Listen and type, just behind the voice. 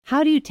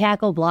How do you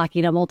tackle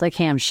blocking a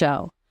multicam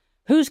show?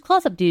 Whose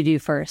close-up do you do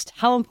first?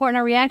 How important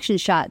are reaction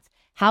shots?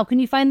 How can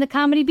you find the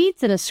comedy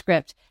beats in a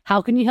script?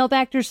 How can you help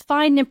actors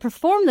find and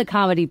perform the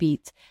comedy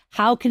beats?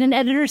 How can an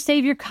editor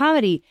save your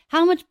comedy?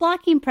 How much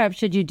blocking prep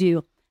should you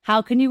do?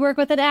 How can you work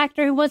with an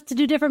actor who wants to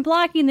do different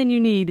blocking than you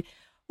need?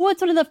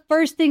 What's one of the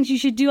first things you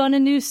should do on a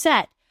new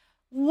set?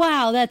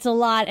 Wow, that's a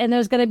lot, and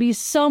there's going to be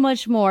so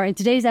much more in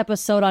today's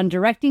episode on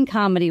directing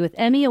comedy with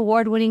Emmy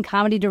award-winning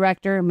comedy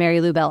director Mary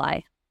Lou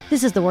Belli.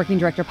 This is the Working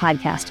Director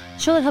Podcast, a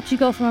show that helps you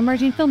go from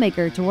emerging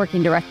filmmaker to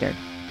working director.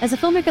 As a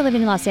filmmaker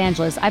living in Los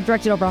Angeles, I've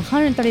directed over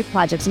 130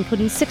 projects,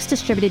 including 6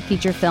 distributed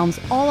feature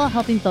films, all while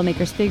helping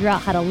filmmakers figure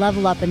out how to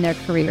level up in their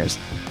careers.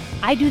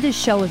 I do this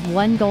show with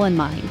one goal in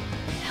mind: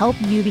 help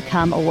you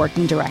become a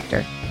working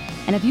director.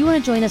 And if you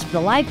want to join us for the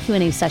live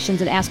Q&A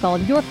sessions and ask all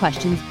of your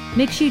questions,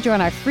 make sure you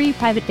join our free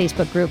private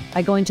Facebook group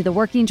by going to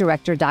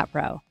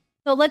theworkingdirector.pro.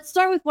 So let's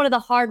start with one of the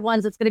hard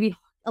ones that's going to be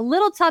a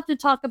little tough to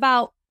talk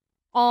about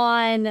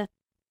on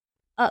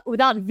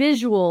without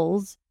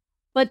visuals,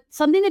 but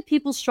something that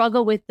people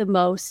struggle with the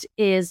most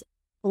is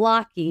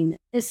blocking,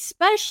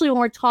 especially when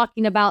we're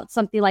talking about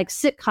something like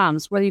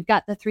sitcoms where you've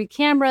got the 3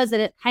 cameras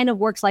and it kind of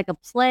works like a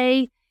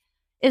play.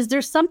 Is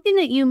there something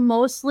that you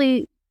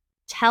mostly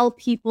tell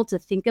people to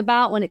think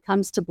about when it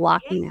comes to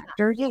blocking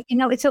actors? Yeah,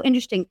 it's so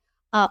interesting.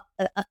 A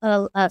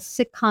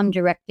sitcom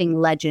directing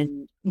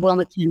legend, Will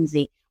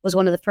McKenzie, was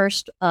one of the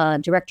first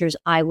directors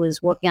I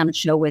was working on a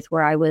show with,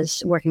 where I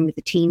was working with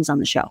the teens on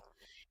the show.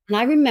 And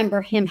I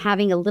remember him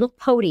having a little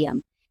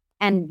podium,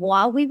 and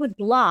while we would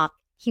block,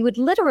 he would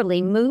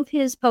literally move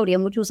his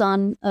podium, which was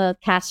on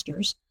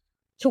casters,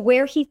 to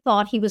where he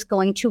thought he was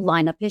going to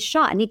line up his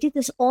shot. And he did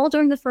this all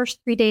during the first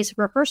 3 days of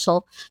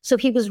rehearsal. So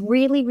he was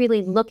really,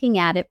 really looking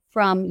at it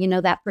from,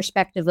 that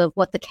perspective of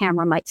what the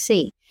camera might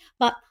see.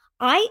 But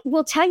I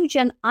will tell you,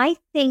 Jen, I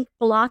think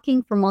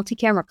blocking for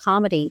multi-camera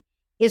comedy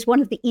is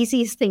one of the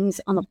easiest things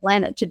on the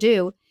planet to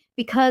do,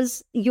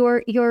 because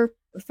you're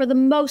for the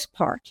most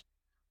part,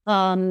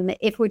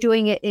 if we're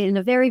doing it in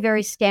a very,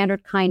 very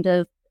standard kind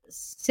of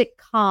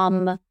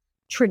sitcom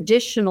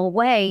traditional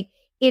way,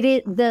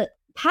 the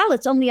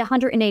palette's only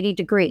 180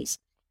 degrees,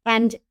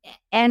 and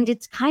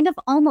it's kind of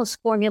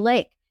almost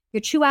formulaic.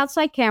 Your 2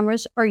 outside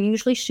cameras are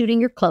usually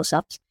shooting your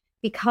close-ups,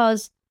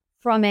 because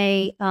from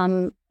a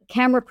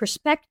camera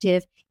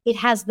perspective, it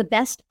has the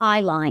best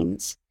eye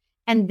lines.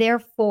 And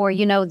therefore,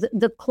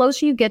 the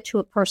closer you get to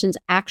a person's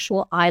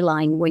actual eye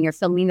line when you're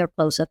filming their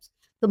close-ups,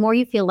 the more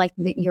you feel like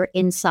that you're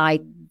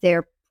inside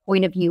their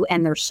point of view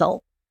and their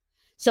soul.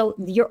 So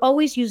you're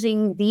always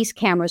using these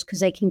cameras because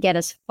they can get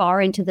as far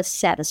into the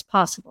set as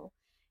possible.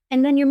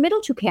 And then your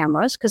middle 2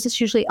 cameras, because it's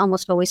usually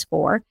almost always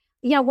 4,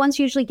 one's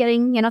usually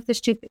getting, if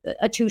there's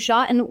a 2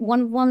 shot, and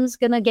one's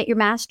going to get your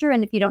master.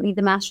 And if you don't need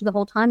the master the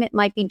whole time, it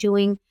might be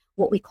doing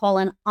what we call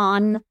an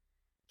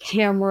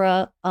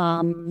on-camera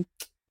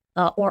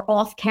or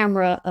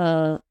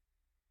off-camera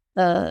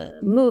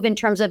move, in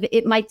terms of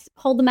it might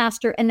hold the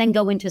master and then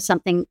go into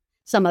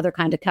some other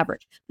kind of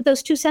coverage. But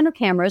those 2 center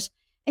cameras,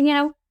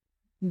 and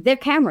they're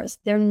cameras.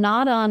 They're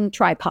not on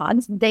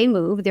tripods. They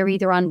move. They're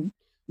either on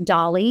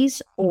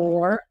dollies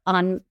or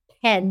on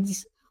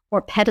heads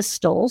or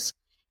pedestals,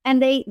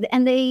 and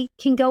they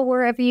can go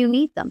wherever you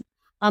need them.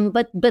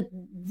 But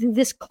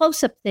this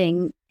close-up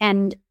thing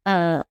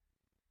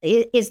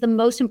is the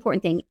most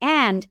important thing.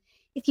 And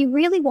if you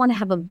really want to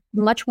have a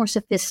much more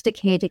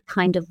sophisticated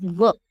kind of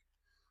look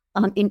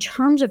in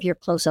terms of your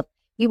close-up,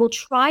 you will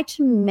try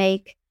to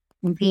make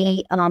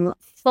the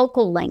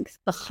focal length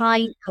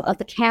behind of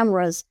the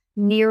cameras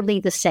nearly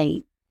the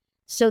same,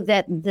 so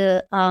that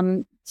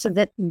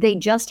they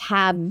just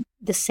have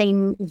the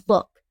same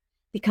look,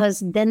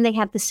 because then they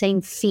have the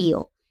same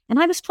feel. And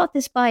I was taught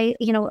this by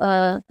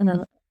a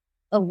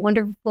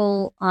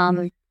wonderful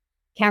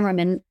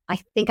cameraman. I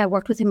think I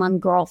worked with him on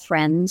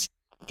Girlfriends.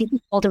 I think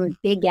we called him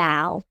Big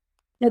Al.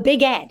 No,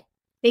 Big Ed.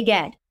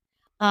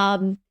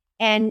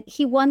 And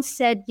he once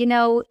said,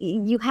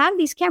 you have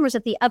these cameras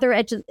at the other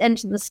edge of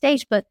the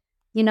stage, but,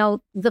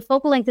 the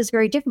focal length is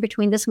very different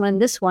between this one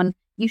and this one.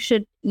 You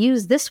should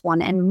use this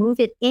one and move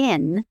it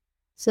in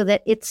so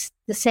that it's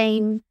the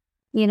same,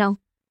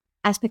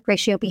 aspect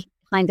ratio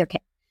behind their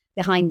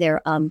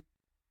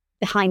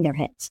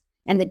heads,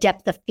 and the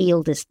depth of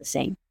field is the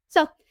same.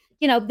 So,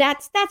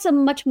 that's a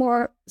much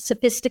more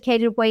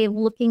sophisticated way of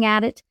looking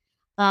at it.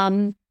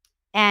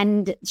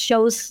 And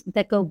shows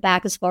that go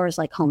back as far as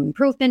like Home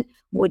Improvement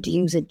would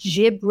use a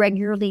jib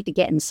regularly to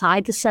get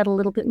inside the set a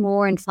little bit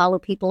more and follow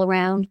people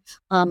around.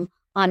 On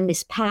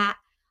Miss Pat,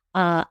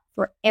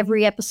 for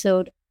every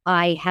episode,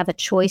 I have a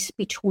choice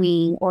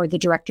between, or the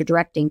director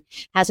directing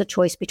has a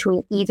choice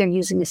between either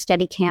using a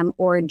Steadicam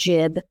or a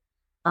jib,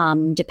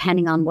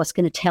 depending on what's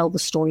going to tell the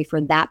story for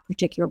that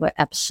particular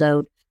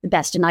episode the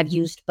best. And I've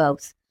used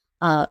both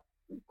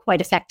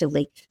quite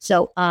effectively.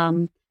 So,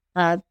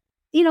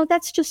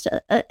 that's just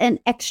an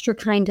extra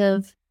kind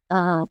of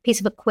piece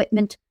of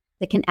equipment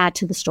that can add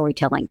to the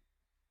storytelling.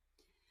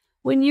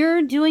 When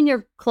you're doing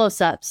your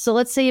close-ups, so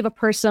let's say you have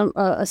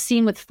a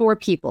scene with 4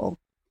 people.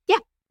 Yeah.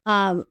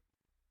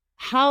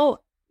 How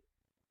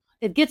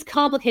it gets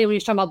complicated when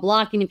you're talking about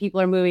blocking and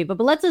people are moving, but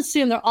let's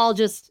assume they're all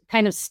just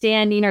kind of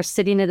standing or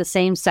sitting in the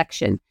same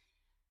section.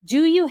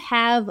 Do you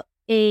have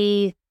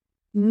a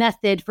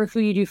method for who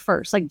you do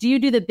first? Like, do you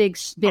do the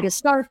biggest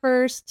star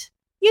first?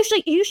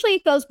 Usually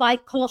it goes by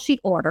call sheet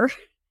order,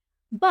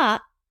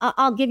 but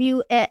I'll give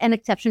you an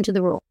exception to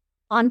the rule.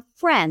 On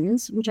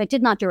Friends, which I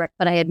did not direct,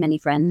 but I had many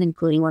friends,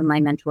 including one of my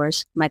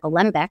mentors, Michael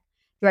Lembeck,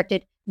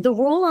 directed. The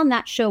rule on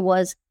that show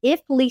was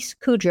if Lisa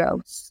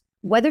Kudrow,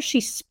 whether she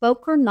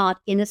spoke or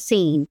not in a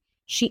scene,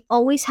 she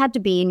always had to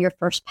be in your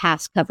first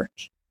pass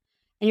coverage.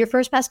 And your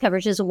first pass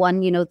coverage is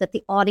one, that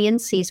the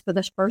audience sees for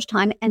the first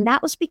time. And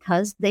that was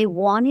because they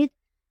wanted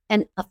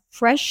a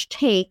fresh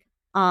take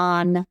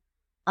on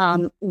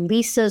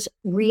Lisa's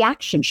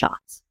reaction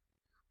shots.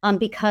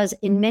 Because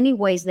in many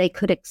ways they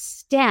could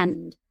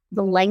extend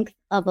the length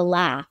of a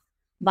laugh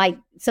by,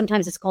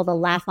 sometimes it's called a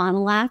laugh on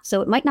a laugh.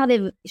 So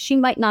she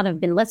might not have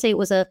been, let's say it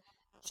was a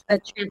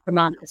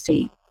Transformata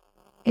scene.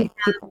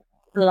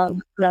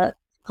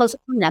 Close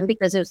up from them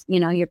because it's,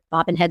 you're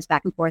bobbing heads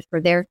back and forth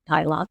for their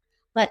dialogue.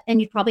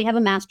 And you'd probably have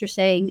a master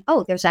saying,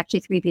 oh, there's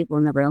actually 3 people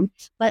in the room,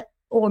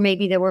 or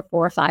maybe there were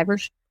 4 or 5 or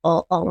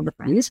all of the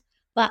friends,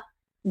 but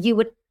you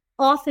would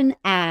often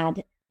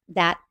add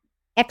that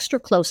extra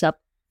close up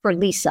for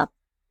Lisa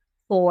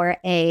for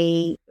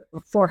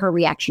her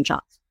reaction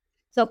shots.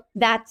 So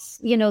that's,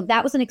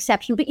 that was an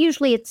exception, but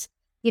usually it's,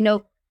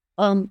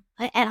 and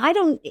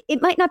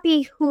it might not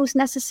be who's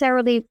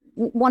necessarily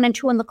 1 and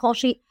 2 on the call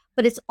sheet,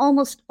 but it's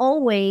almost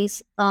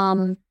always,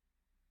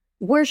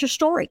 where's your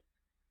story?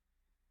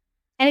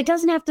 And it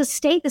doesn't have to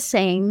stay the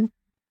same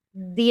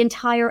the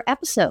entire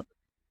episode.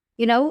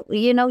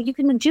 You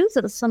can do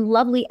some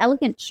lovely,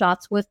 elegant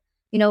shots with,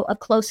 a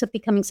close-up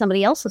becoming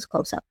somebody else's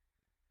close-up.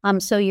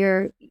 So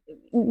you're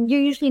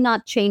usually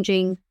not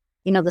changing,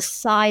 the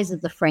size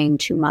of the frame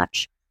too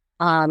much.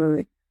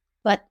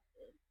 But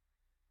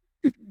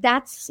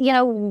that's,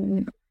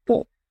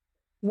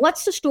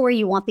 what's the story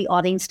you want the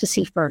audience to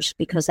see first?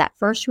 Because that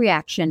first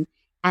reaction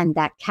and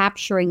that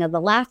capturing of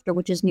the laughter,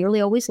 which is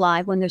nearly always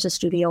live when there's a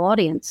studio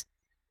audience,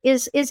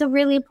 is a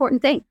really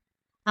important thing.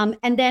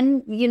 And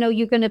then,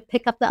 you're going to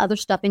pick up the other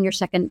stuff in your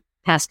second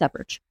pass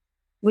coverage,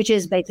 which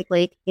is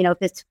basically,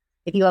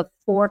 if you have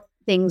 4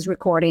 things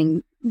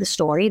recording the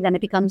story, then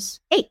it becomes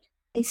 8.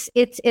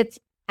 It's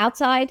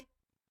outside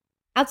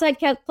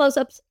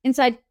close-ups,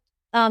 inside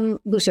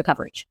looser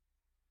coverage.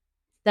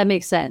 That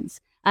makes sense.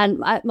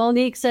 And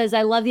Monique says,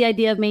 I love the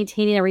idea of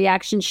maintaining a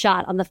reaction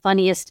shot on the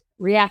funniest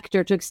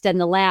reactor to extend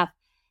the laugh.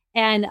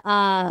 And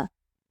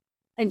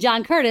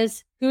John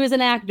Curtis, who is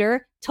an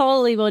actor,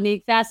 totally,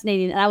 Monique,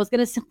 fascinating. And I was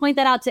going to point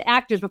that out to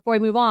actors before we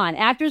move on.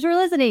 Actors are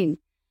listening.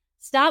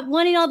 Stop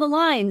wanting all the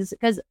lines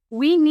because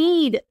we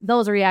need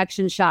those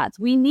reaction shots.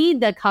 We need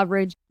the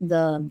coverage.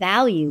 The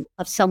value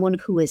of someone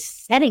who is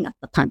setting up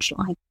the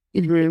punchline.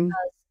 Mm-hmm.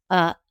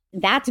 Because,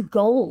 that's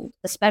gold,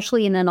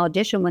 especially in an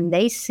audition when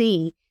they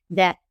see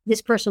that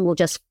this person will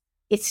just,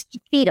 it's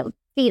feed them.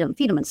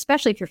 And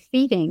especially if you're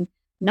feeding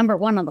number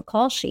 1 on the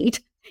call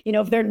sheet,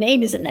 if their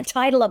name is in the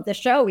title of the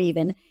show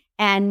even,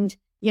 and,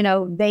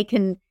 they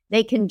can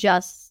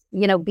just,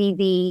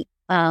 be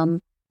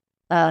the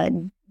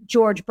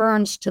George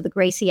Burns to the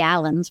Gracie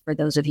Allens, for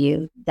those of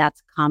you,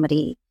 that's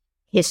comedy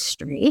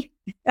history.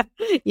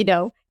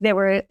 They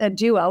were a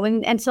duo,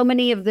 and so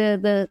many of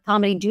the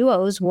comedy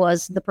duos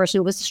was the person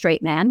who was the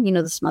straight man.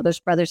 The Smothers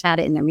Brothers had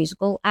it in their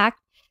musical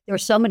act. There were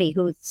so many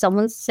who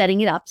someone's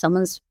setting it up,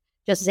 someone's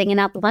just singing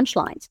out the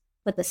punchlines.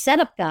 But the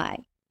setup guy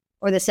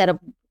or the setup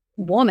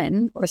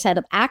woman or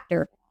setup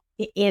actor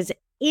is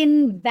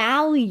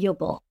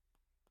invaluable.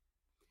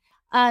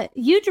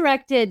 You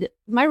directed,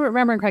 am I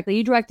remembering correctly,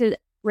 you directed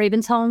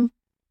Raven's Home?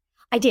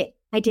 I did.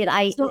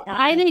 I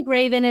think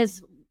Raven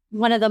is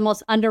one of the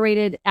most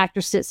underrated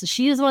actresses.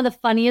 She is one of the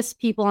funniest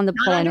people on the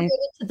planet.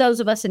 To those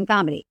of us in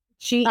comedy.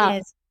 She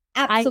is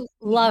absolutely.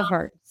 I love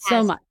her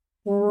so much.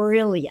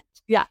 Brilliant.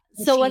 Yeah.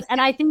 So, and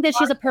I think that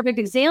she's a perfect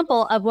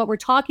example of what we're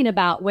talking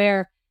about,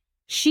 where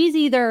she's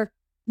either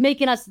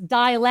making us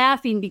die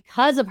laughing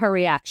because of her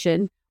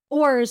reaction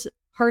or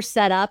her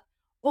setup,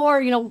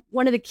 or,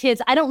 one of the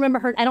kids, I don't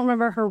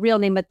remember her real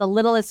name, but the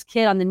littlest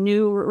kid on the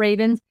new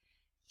Ravens,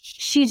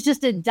 she's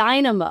just a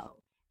dynamo.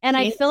 And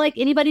I feel like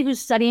anybody who's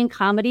studying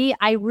comedy,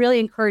 I really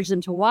encourage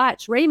them to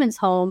watch Raven's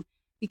Home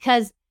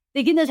because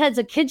they get in their heads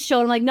a kid's show.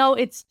 And I'm like, no,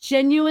 it's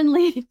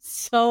genuinely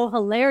so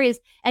hilarious.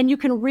 And you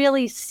can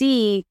really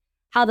see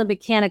how the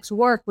mechanics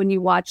work when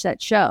you watch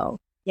that show.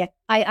 Yeah,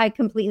 I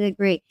completely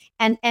agree.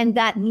 And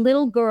that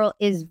little girl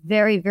is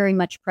very, very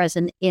much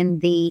present in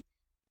the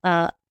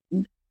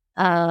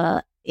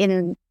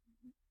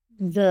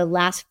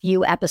last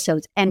few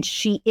episodes. And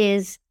she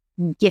is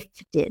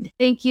gifted.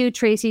 Thank you,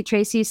 Tracy.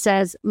 Tracy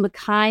says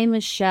Makai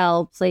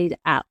Michelle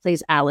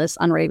plays Alice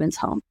on Raven's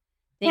Home.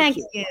 Thank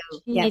you.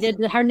 Yes.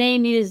 Her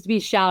name needed to be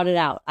shouted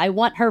out. I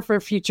want her for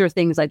future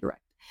things I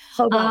direct.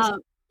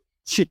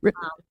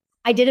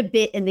 I did a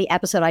bit in the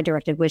episode I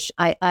directed, which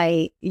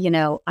I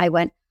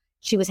went,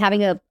 she was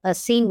having a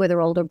scene with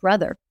her older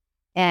brother,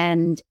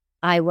 and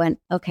I went,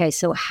 okay,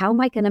 so how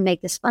am I going to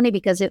make this funny?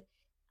 Because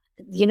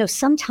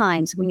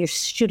sometimes when you're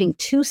shooting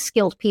two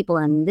skilled people,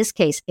 and in this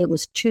case, it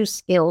was two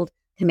skilled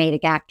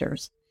comedic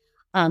actors,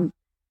 um,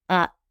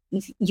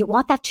 you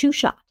want that two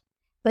shot,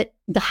 but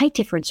the height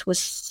difference was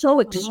so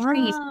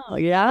extreme. Oh,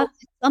 yeah. At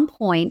some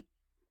point,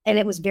 and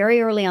it was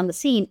very early on the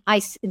scene,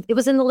 it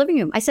was in the living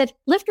room. I said,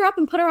 lift her up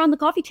and put her on the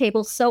coffee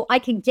table so I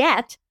can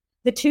get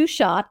the two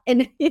shot.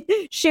 And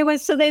she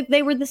was, so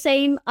they were the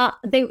same,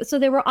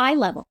 they were eye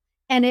level.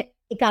 And it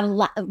got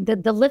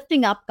the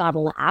lifting up got a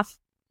laugh.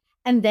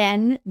 And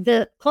then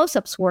the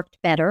close-ups worked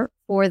better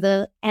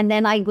and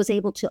then I was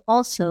able to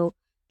also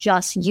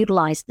just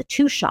utilize the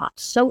two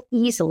shots so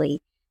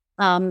easily,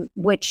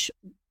 which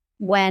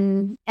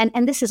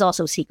and this is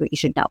also a secret you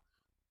should know.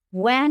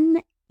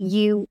 When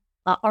you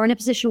are in a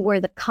position where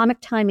the comic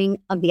timing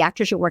of the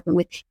actors you're working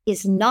with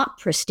is not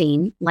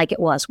pristine, like it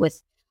was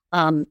with,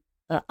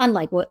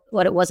 unlike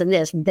what it was in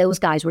this, those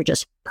guys were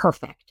just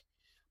perfect.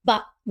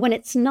 But when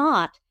it's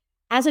not,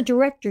 as a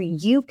director,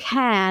 you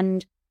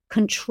can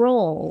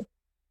control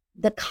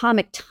the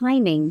comic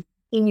timing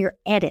in your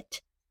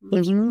edit.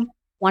 If you have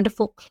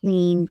wonderful,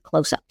 clean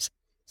close-ups.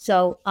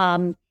 So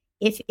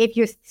if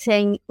you're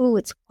saying, "Ooh,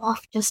 it's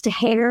off just a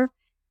hair,"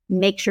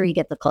 make sure you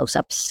get the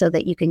close-ups so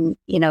that you can,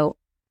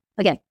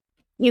 again,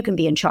 you can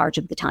be in charge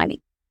of the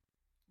timing.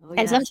 Oh,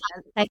 and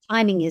sometimes that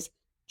timing is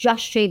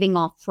just shaving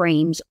off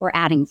frames or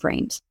adding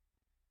frames.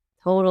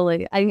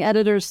 Totally. I think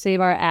editors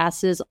save our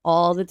asses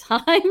all the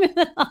time.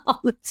 All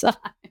the time.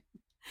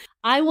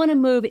 I want to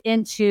move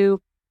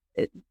into,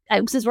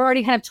 since we're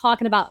already kind of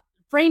talking about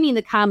framing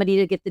the comedy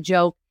to get the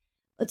joke,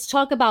 let's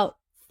talk about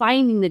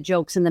finding the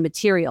jokes in the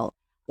material.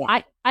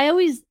 Yeah.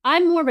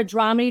 I'm more of a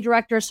dramedy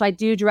director, so I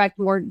do direct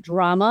more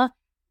drama,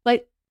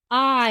 but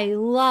I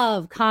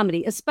love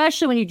comedy,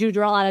 especially when you do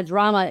draw a lot of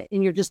drama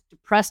and you're just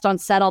depressed on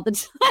set all the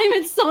time.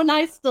 It's so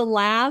nice to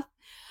laugh.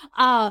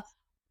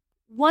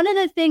 One of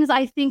the things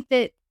I think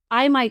that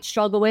I might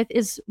struggle with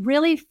is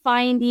really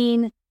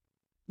finding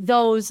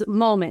those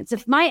moments.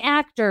 If my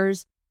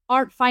actors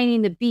aren't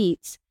finding the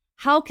beats,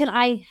 how can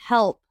I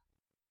help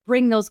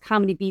bring those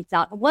comedy beats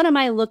out? What am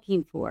I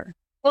looking for?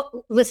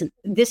 Well, listen,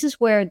 this is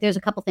where there's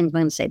a couple things I'm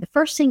going to say. The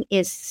first thing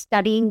is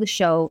studying the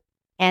show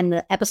and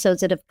the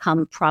episodes that have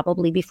come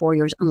probably before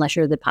yours, unless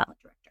you're the pilot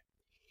director.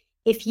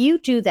 If you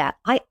do that,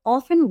 I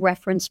often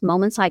reference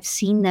moments I've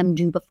seen them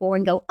do before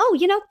and go, oh,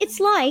 it's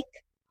like,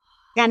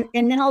 and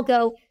then I'll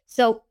go,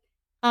 so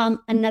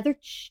another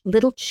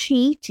little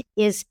cheat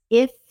is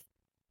if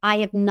I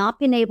have not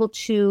been able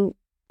to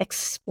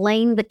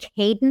explain the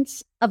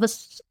cadence of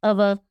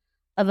a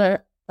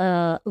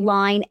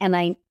line,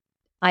 and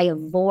I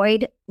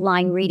avoid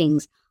line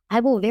readings,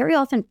 I will very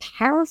often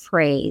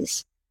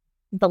paraphrase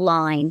the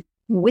line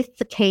with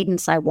the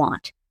cadence I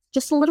want.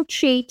 Just a little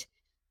cheat,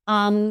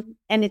 and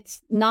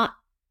it's not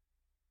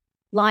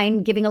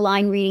giving a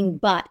line reading,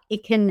 but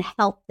it can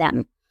help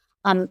them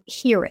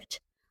hear it.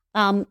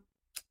 And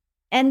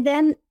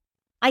then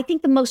I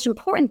think the most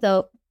important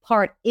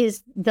part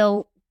is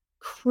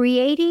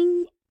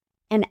creating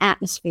an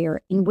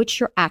atmosphere in which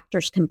your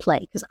actors can play.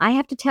 Because I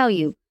have to tell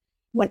you,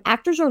 when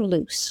actors are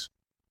loose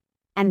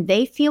and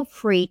they feel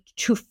free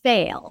to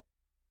fail,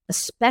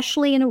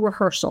 especially in a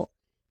rehearsal,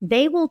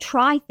 they will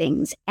try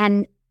things.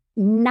 And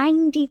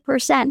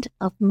 90%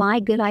 of my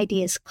good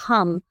ideas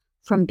come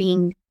from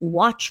being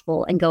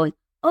watchful and going,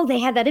 oh, they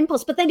had that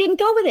impulse, but they didn't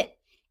go with it.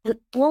 And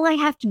all I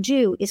have to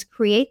do is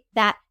create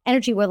that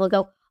energy where they'll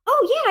go,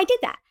 oh, yeah, I did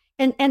that.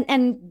 And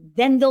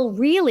then they'll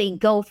really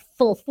go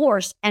full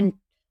force and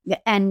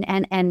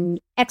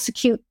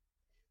execute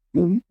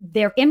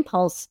their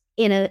impulse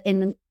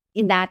in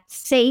that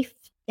safe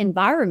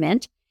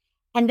environment,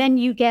 and then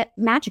you get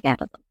magic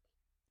out of them.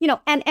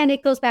 And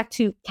it goes back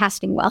to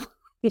casting well.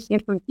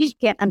 You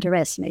can't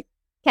underestimate.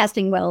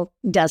 Casting well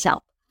does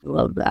help.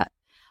 Love that.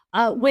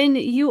 When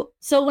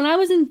I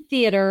was in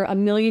theater a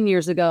million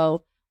years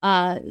ago,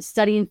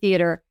 studying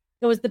theater,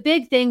 the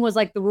big thing was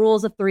like the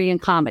rules of three in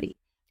comedy.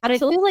 And I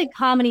feel like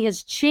comedy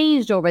has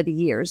changed over the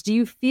years. Do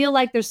you feel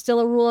like there's still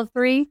a rule of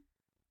three?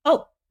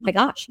 Oh my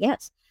gosh,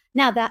 yes.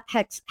 Now that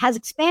has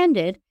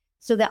expanded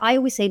so that I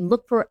always say,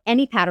 look for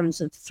any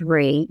patterns of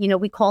three.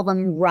 We call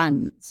them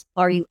runs,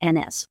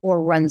 RUNS,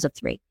 or runs of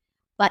three.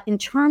 But in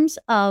terms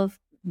of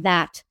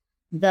that,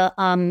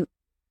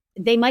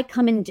 they might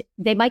come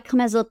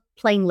as a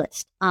playing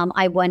list.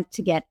 I went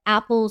to get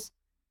apples,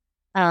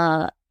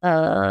 bananas,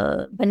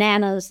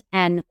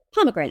 and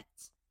pomegranates.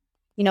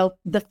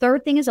 The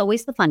third thing is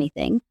always the funny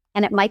thing,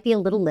 and it might be a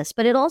little list,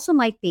 but it also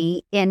might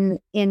be in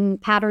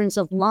patterns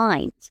of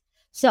lines.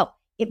 So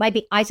it might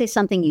be, I say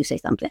something, you say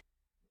something.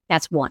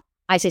 That's one.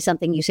 I say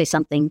something, you say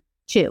something,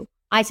 two.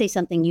 I say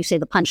something, you say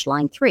the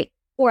punchline, three.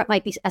 Or it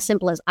might be as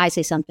simple as I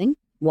say something,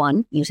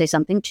 one, you say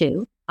something,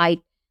 two.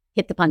 I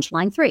hit the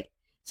punchline, three.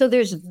 So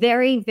there's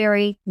very,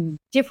 very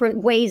different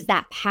ways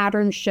that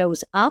pattern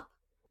shows up.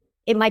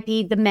 It might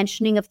be the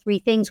mentioning of three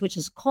things, which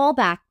is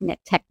callback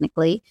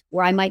technically,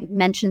 where I might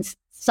mention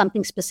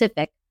something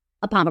specific,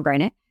 a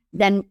pomegranate,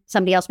 then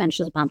somebody else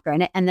mentions a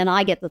pomegranate, and then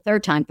I get the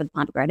third time for the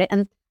pomegranate.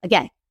 And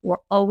again, we're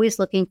always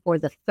looking for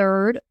the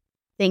third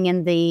thing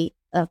in the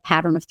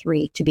pattern of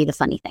three to be the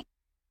funny thing.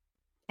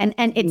 And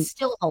it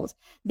still holds.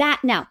 That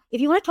now, if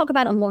you want to talk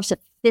about a more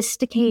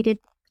sophisticated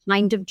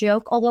kind of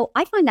joke, although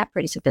I find that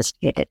pretty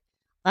sophisticated,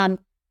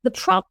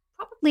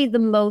 probably the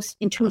most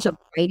in terms of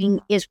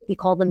writing is what we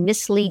call the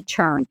mislead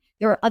turn.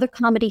 There are other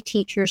comedy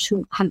teachers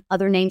who have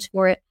other names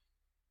for it.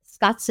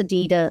 Scott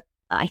Sedita,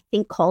 I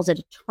think, calls it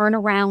a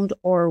turnaround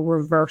or a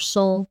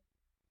reversal.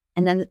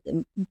 And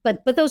then,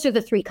 but those are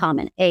the three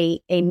common: a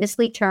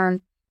mislead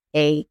turn,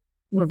 a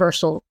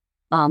reversal,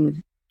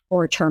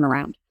 or a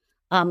turnaround.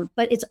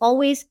 But it's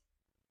always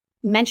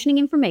mentioning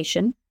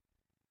information,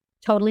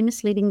 totally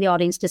misleading the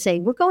audience to say,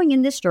 we're going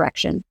in this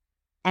direction,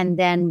 and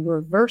then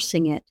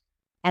reversing it,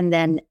 and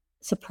then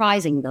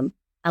surprising them,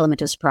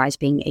 element of surprise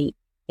being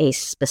a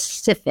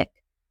specific,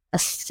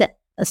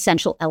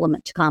 essential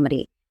element to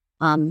comedy,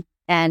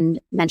 and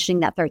mentioning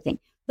that third thing.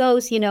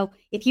 Those,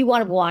 if you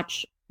want to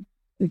watch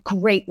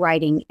great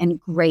writing and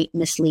great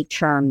mislead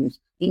terms,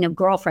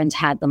 Girlfriends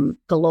had them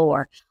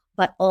galore,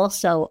 but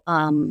also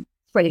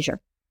Frasier,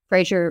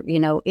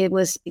 it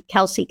was,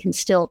 Kelsey can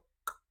still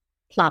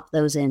plop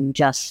those in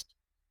just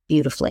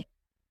beautifully.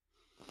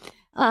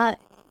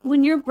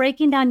 When you're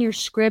breaking down your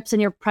scripts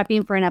and you're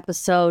prepping for an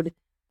episode,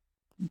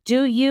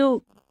 do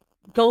you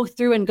go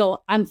through and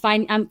go, I'm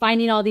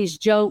finding all these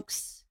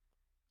jokes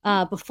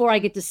before I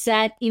get to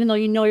set, even though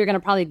you're going to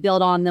probably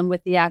build on them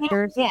with the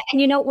actors? Yeah.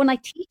 And when I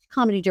teach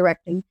comedy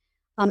directing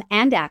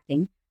and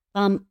acting,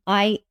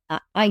 I've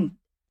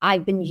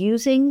been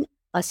using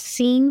a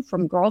scene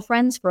from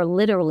Girlfriends for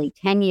literally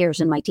 10 years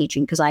in my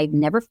teaching, because I've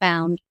never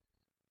found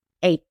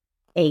a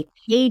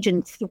page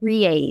in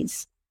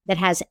 3As that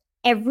has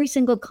every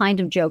single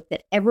kind of joke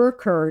that ever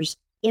occurs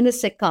in a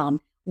sitcom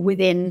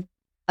within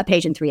a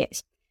page in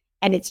 3As.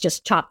 And it's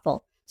just chock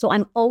full. So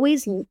I'm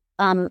always,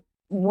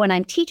 when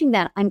I'm teaching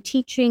that, I'm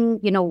teaching,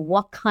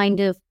 what kind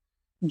of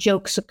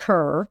jokes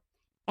occur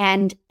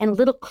and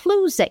little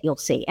clues that you'll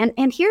see.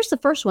 And here's the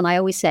first one I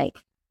always say: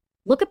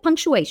 look at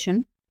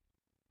punctuation,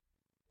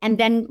 and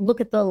then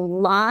look at the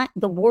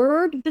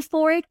word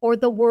before it or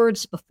the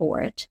words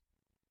before it,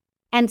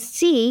 and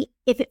see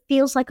if it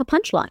feels like a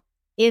punchline.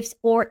 If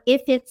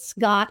it's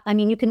got,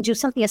 you can do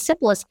something as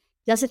simple as,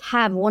 does it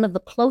have one of the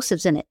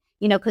plosives in it?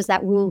 Because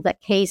that rule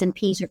that K's and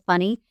P's are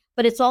funny,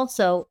 but it's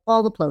also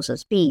all the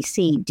plosives: B,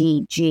 C,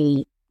 D,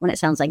 G when it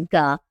sounds like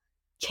G,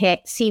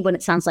 K, C when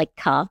it sounds like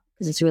K,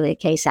 because it's really a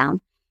K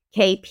sound,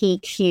 K, P,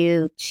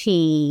 Q,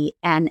 T,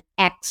 and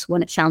X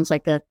when it sounds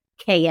like a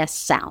KS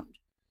sound.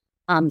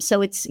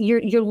 So it's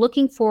you're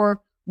looking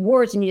for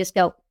words, and you just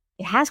go,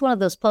 it has one of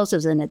those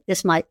plosives in it,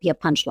 this might be a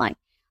punchline.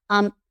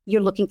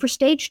 You're looking for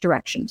stage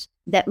directions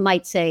that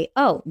might say,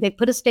 oh, they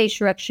put a stage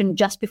direction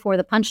just before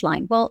the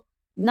punchline. Well,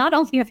 not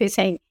only are they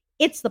saying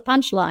it's the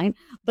punchline,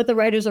 but the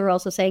writers are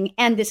also saying,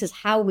 and this is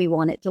how we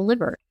want it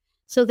delivered.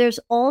 So there's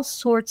all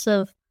sorts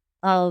of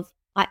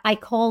I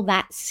call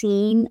that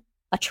scene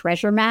a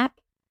treasure map,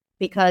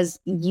 because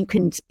you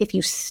can, if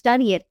you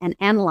study it and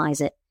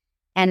analyze it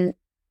and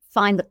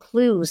find the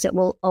clues that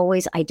will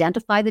always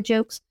identify the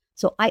jokes.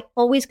 So I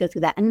always go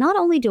through that. And not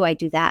only do I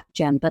do that,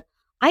 Jen, but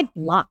I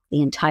block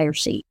the entire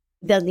scene,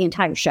 the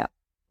entire show.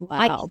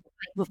 Wow.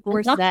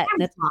 Before set,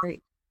 that's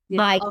great.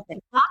 Yeah. I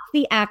block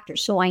the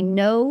actors, so I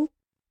know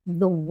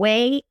a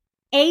way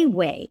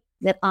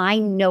that I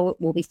know it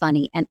will be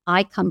funny, and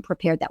I come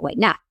prepared that way.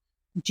 Now,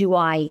 do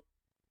I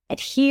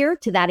adhere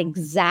to that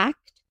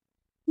exact?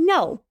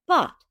 No,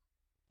 but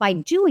by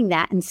doing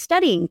that and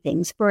studying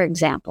things, for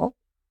example,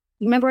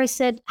 you remember I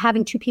said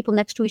having two people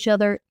next to each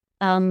other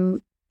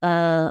in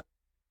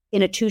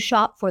a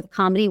two-shot for the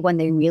comedy when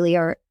they really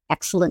are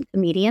excellent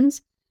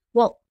comedians?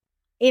 Well,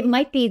 it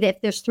might be that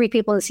if there's three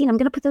people in the scene, I'm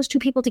going to put those two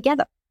people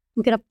together.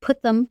 I'm going to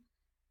put them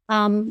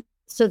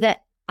so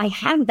that I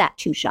have that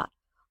two-shot,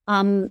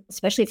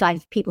 especially if I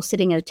have people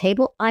sitting at a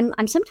table.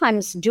 I'm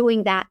sometimes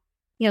doing that,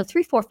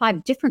 3, 4,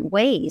 5 different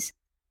ways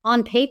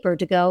on paper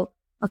to go,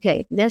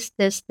 okay, this.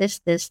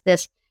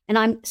 And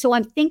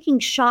I'm thinking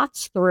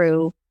shots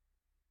through,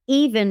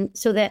 even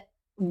so that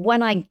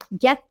when I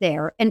get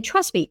there, and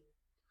trust me,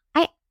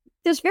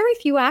 there's very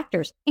few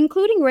actors,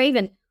 including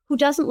Raven, who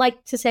doesn't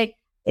like to say,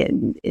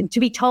 to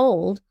be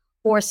told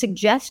or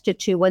suggested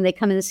to when they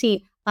come in the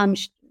scene,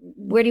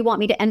 where do you want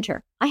me to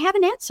enter? I have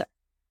an answer.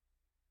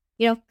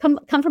 Come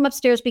from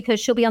upstairs, because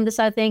she'll be on this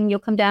side of the thing. You'll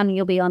come down and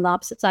you'll be on the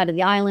opposite side of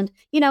the island.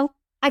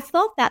 I've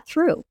thought that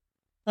through.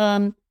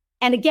 And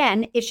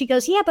again, if she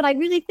goes, yeah, but I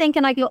really think,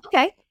 and I go,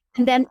 okay.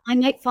 And then I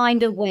might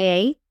find a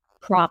way,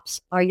 props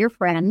are your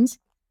friends,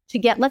 to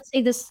get, let's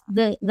say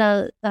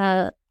the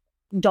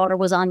daughter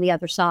was on the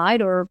other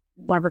side, or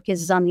one of her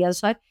kids is on the other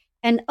side.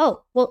 And,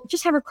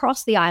 just have her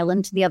cross the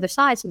island to the other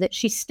side so that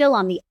she's still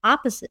on the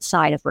opposite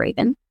side of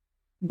Raven,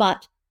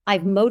 but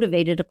I've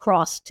motivated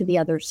across to the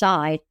other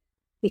side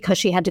because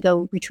she had to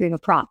go retrieve a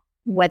prop,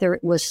 whether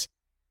it was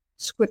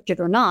scripted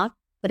or not.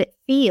 But it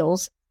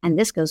feels, and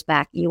this goes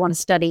back, you want to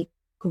study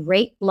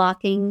great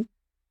blocking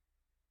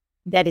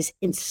that is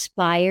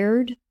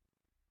inspired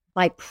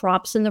by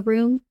props in the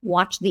room.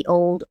 Watch the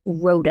old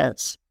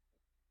Rhodas.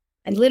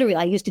 And literally,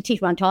 I used to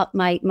teach when I taught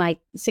my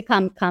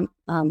sitcom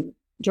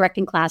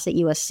directing class at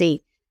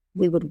USC.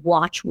 We would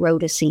watch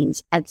rota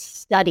scenes and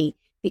study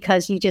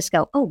because you just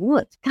go, oh,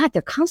 look, God,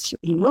 they're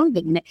constantly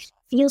moving and it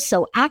feels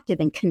so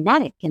active and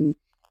kinetic. And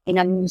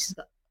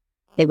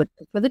they would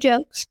look for the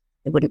jokes.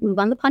 They wouldn't move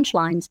on the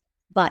punchlines.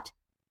 But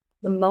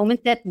the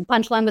moment that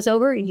punchline was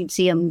over, you'd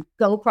see them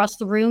go across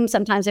the room.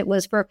 Sometimes it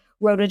was for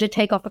Rhoda to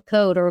take off a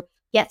coat or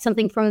get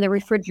something from the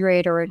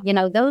refrigerator.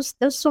 Those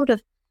sort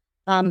of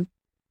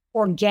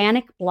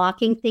organic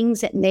blocking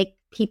things that make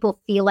people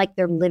feel like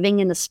they're living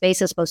in the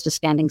space as opposed to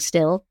standing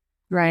still.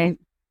 Right.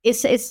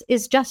 Is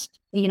just,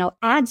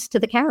 adds to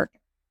the character.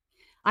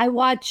 I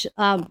watch,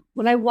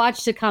 when I watch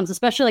sitcoms,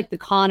 especially like the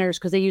Conners,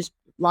 because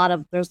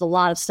there's a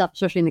lot of stuff,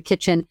 especially in the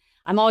kitchen.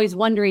 I'm always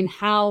wondering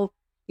how,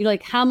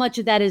 how much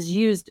of that is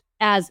used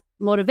as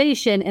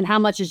motivation and how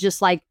much is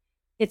just like,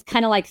 it's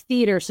kind of like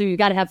theater. So you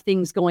got to have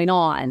things going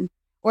on,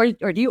 or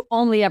do you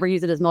only ever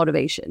use it as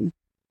motivation?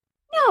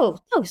 No.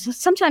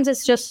 Sometimes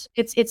it's just,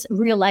 it's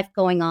real life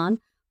going on,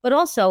 but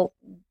also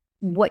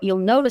what you'll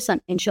notice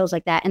in shows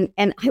like that.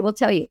 And I will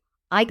tell you,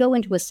 I go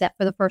into a set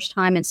for the first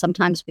time, and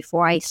sometimes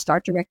before I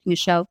start directing a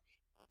show,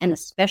 and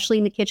especially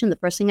in the kitchen, the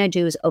first thing I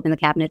do is open the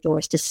cabinet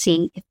doors to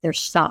see if they're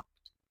stocked.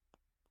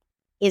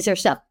 Is there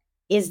stuff?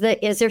 Is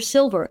there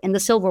silver in the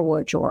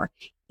silverware drawer?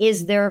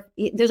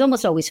 There's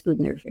almost always food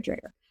in the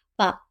refrigerator,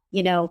 but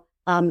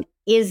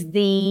is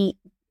the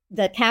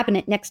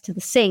cabinet next to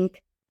the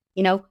sink,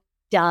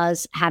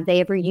 have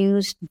they ever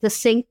used the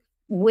sink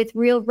with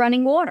real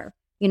running water,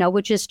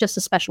 which is just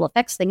a special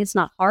effects thing. It's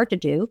not hard to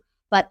do,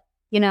 but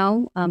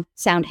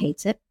sound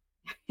hates it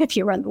if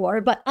you run the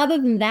water. But other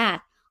than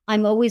that,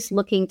 I'm always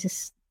looking to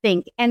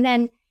think. And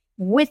then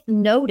with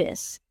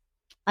notice,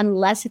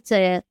 unless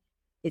is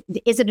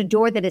it a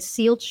door that is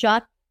sealed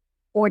shut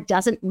or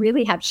doesn't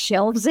really have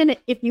shelves in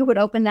it? If you would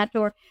open that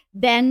door,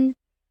 then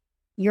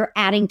you're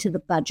adding to the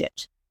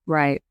budget,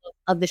 right,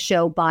 of the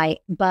show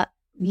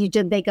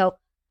they go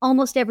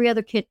almost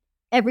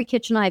every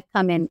kitchen I've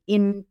come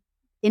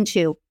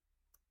into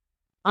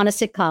on a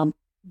sitcom,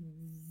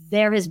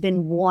 there has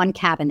been one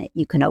cabinet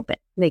you can open.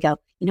 They go,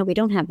 we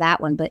don't have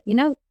that one, but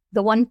the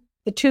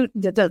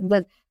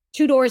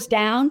two doors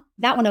down,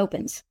 that one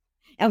opens.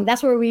 And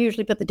that's where we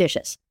usually put the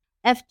dishes.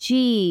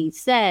 FG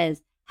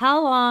says,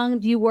 how long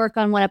do you work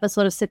on one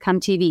episode of sitcom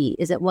TV?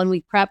 Is it 1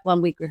 week prep,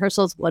 1 week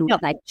rehearsals, one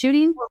night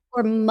shooting?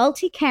 For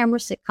multi-camera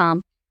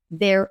sitcom,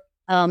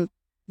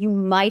 you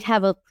might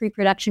have a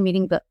pre-production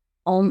meeting, but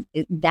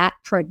that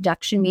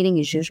production meeting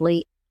is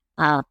usually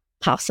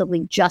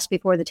possibly just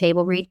before the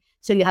table read.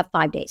 So you have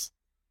 5 days.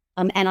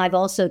 And I've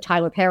also,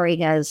 Tyler Perry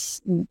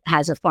has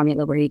a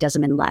formula where he does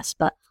them in less,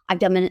 but I've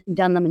done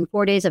them in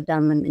 4 days. I've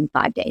done them in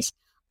 5 days.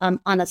 On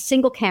a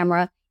single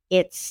camera,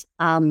 it's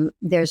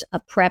there's a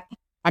prep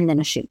and then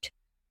a shoot.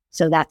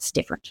 So that's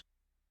different.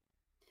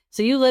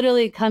 So you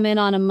literally come in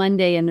on a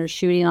Monday and they're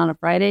shooting on a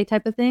Friday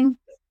type of thing?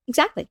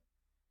 Exactly.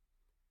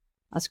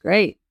 That's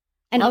great.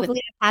 And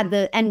hopefully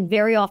and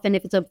very often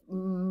if it's a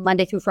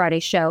Monday through Friday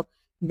show,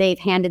 they've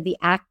handed the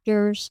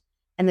actors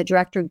and the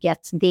director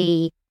gets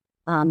the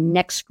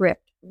next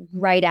script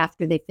right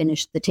after they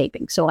finish the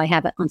taping. So I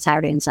have it on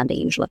Saturday and Sunday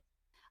usually.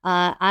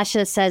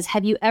 Asha says,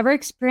 have you ever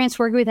experienced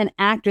working with an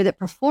actor that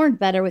performed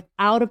better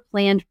without a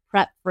planned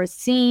prep for a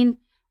scene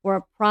or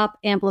a prop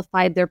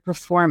amplified their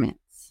performance?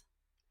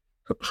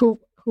 Without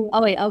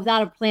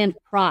a planned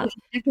prop. An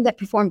actor that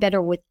performed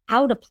better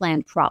without a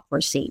planned prop for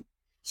a scene.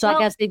 So I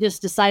guess they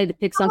just decided to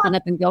pick something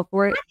up and go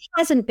for it. That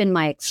hasn't been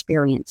my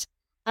experience.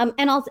 And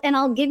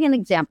I'll give you an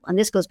example. And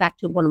this goes back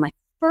to one of my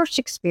first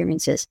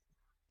experiences.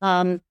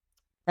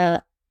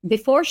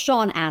 Before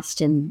Sean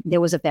Astin,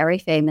 there was a very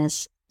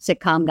famous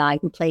sitcom guy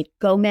who played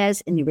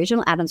Gomez in the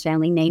original Addams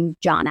Family named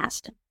John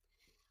Astin.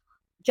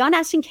 John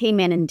Astin came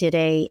in and did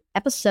a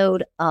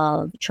episode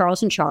of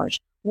Charles in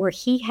Charge where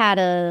he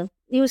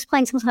was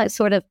playing some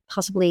sort of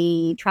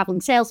possibly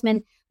traveling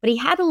salesman, but he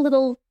had a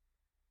little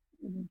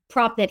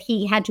prop that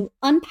he had to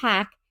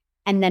unpack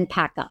and then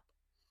pack up.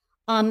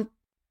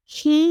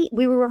 We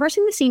were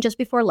rehearsing the scene just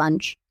before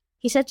lunch.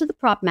 He said to the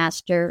prop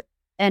master,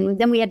 and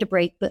then we had to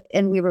break,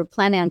 and we were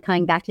planning on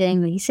coming back to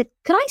him. He said,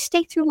 could I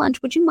stay through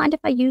lunch? Would you mind if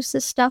I use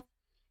this stuff?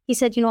 He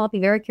said, I'll be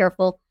very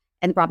careful.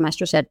 And the prop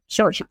master said,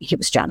 sure. He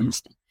was John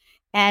Astin.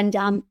 And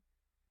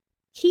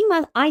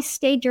I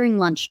stayed during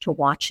lunch to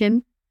watch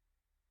him.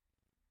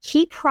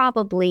 He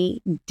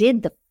probably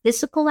did the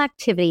physical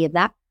activity of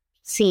that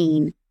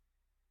scene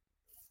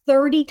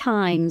 30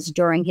 times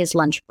during his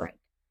lunch break.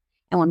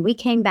 And when we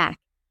came back,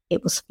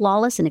 it was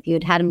flawless. And if you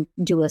had him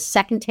do a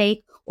second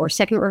take or a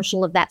second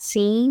rehearsal of that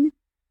scene,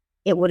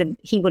 he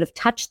would have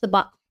touched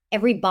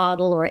every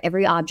bottle or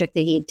every object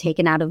that he had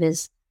taken out of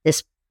this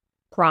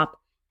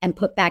prop and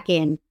put back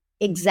in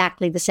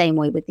exactly the same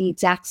way with the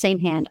exact same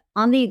hand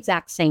on the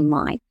exact same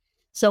line.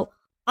 So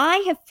I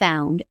have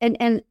found,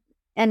 and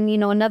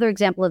another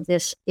example of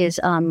this is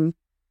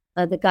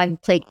the guy who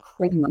played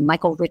Kramer,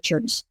 Michael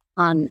Richards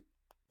on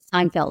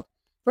Seinfeld.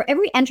 For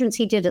every entrance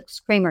he did as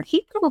Kramer,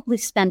 he probably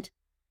spent,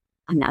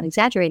 I'm not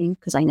exaggerating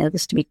because I know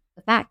this to be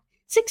a fact,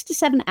 6 to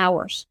 7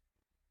 hours.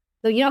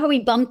 So you know how we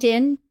bumped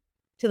in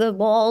to the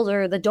walls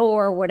or the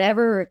door or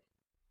whatever?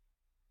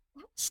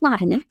 That's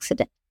not an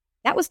accident.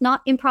 That was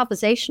not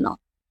improvisational.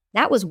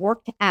 That was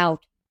worked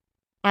out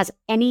as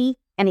any,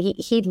 and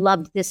he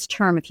loved this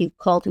term if you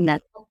called him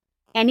that,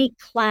 any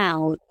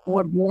clown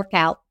would work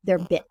out their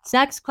bits.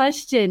 Next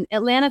question,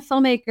 Atlanta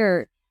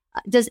filmmaker,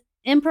 does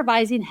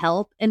improvising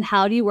help, and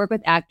how do you work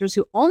with actors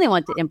who only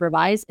want to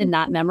improvise and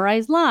not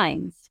memorize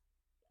lines?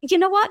 You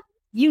know what?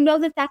 You know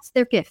that that's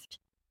their gift.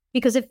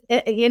 Because if,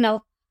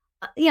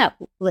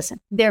 listen,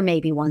 there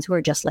may be ones who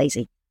are just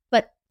lazy,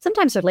 but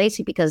sometimes they're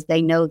lazy because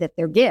they know that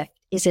their gift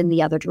is in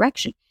the other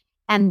direction.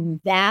 And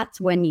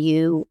that's when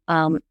you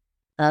don't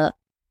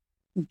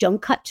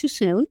cut too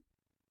soon.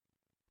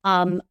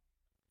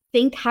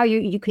 Think how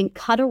you can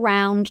cut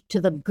around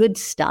to the good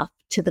stuff,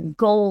 to the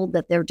gold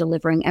that they're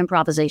delivering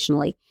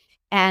improvisationally,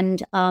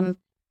 and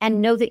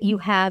know that you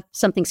have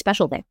something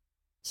special there.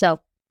 So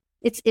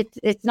it's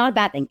not a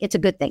bad thing. It's a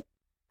good thing.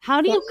 How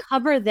do you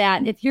cover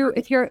that if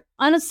you're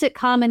on a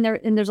sitcom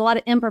and there's a lot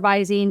of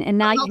improvising, and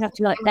now you have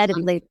to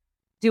edit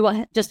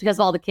just because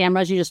of all the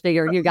cameras, you just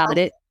figure you got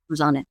it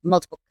was on it,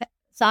 multiple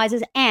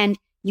sizes, and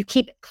you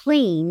keep it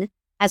clean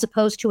as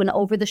opposed to an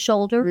over the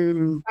shoulder.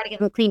 Try to get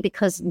them clean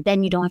because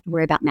then you don't have to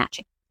worry about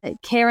matching.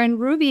 Karen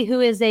Ruby,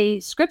 who is a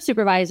script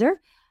supervisor,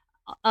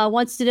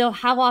 wants to know,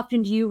 how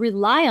often do you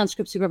rely on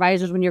script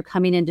supervisors when you're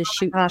coming in to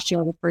shoot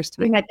the first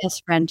time? They're my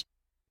best friend.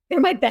 They're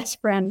my best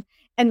friend.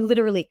 And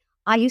literally,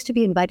 I used to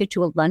be invited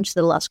to a lunch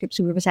that a lot of script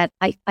supervisors had.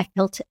 I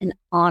felt an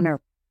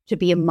honor to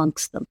be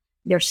amongst them.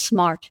 They're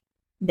smart.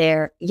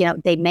 They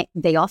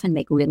often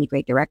make really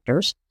great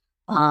directors.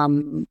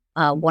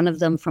 One of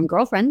them from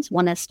Girlfriends,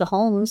 one Esther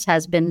Holmes,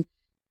 has been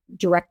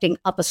directing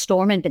Up a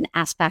Storm and been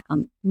asked back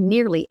on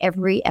nearly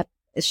every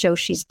show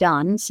she's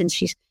done since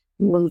she's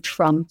moved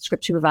from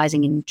script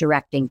supervising and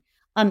directing.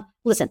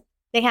 Listen,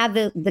 they have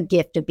the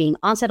gift of being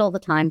on set all the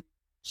time,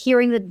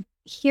 hearing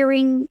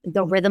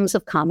the rhythms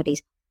of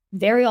comedies,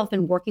 very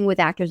often working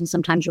with actors and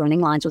sometimes running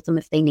lines with them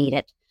if they need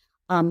it.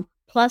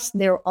 Plus,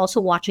 they're also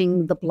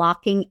watching the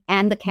blocking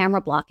and the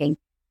camera blocking.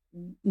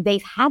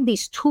 They've had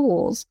these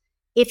tools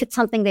if it's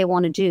something they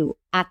want to do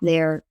at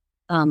their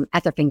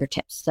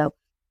fingertips. So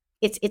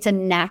it's a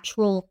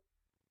natural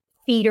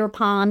feeder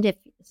pond,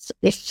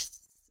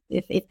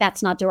 if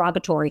that's not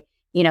derogatory,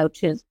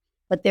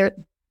 but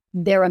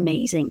they're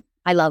amazing.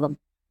 I love them.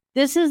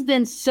 This has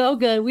been so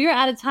good. We are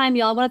out of time,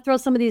 y'all. I want to throw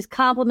some of these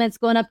compliments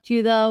going up to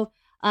you, though.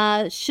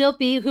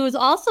 Shilpi, who has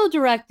also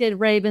directed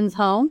Raven's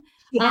Home.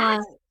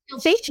 Yes.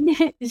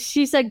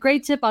 She said,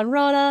 great tip on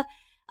Rhoda.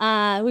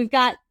 We've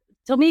got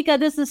Tomika,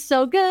 this is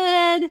so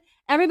good.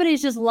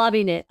 Everybody's just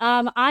loving it.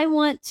 I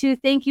want to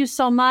thank you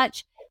so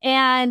much.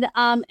 And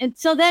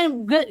until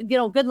then,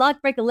 good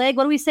luck, break a leg.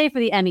 What do we say for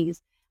the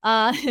Emmys?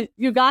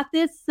 You got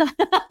this.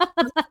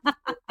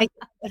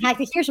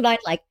 Here's what I'd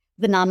like.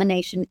 The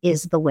nomination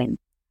is the win.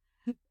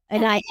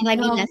 And I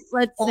mean that.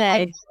 Let's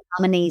say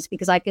nominees,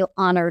 because I feel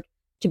honored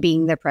to be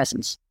in their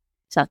presence.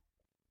 So,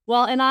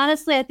 well, and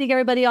honestly, I think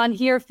everybody on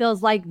here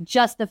feels like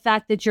just the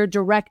fact that you're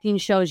directing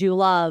shows you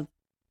love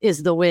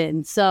is the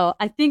win. So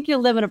I think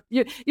you're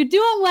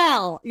doing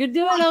well. You're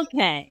doing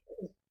okay.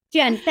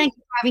 Jen, thank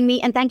you for having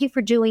me, and thank you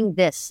for doing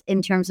this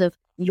in terms of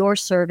your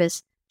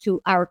service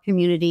to our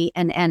community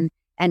and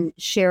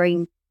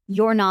sharing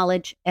your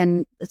knowledge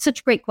and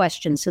such great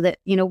questions so that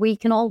we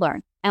can all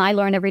learn. And I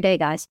learn every day,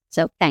 guys.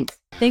 So thanks.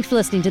 Thanks for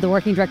listening to the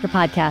Working Director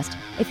Podcast.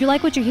 If you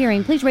like what you're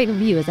hearing, please rate and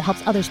review, as it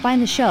helps others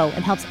find the show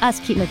and helps us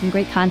keep making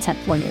great content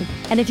for you.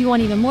 And if you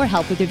want even more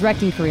help with your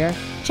directing career,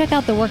 check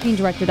out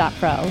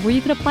theworkingdirector.pro, where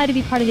you can apply to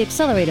be part of the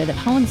accelerator that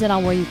hones in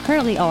on where you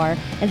currently are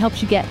and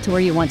helps you get to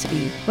where you want to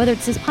be. Whether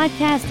it's this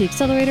podcast, the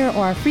accelerator,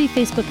 or our free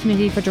Facebook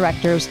community for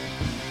directors,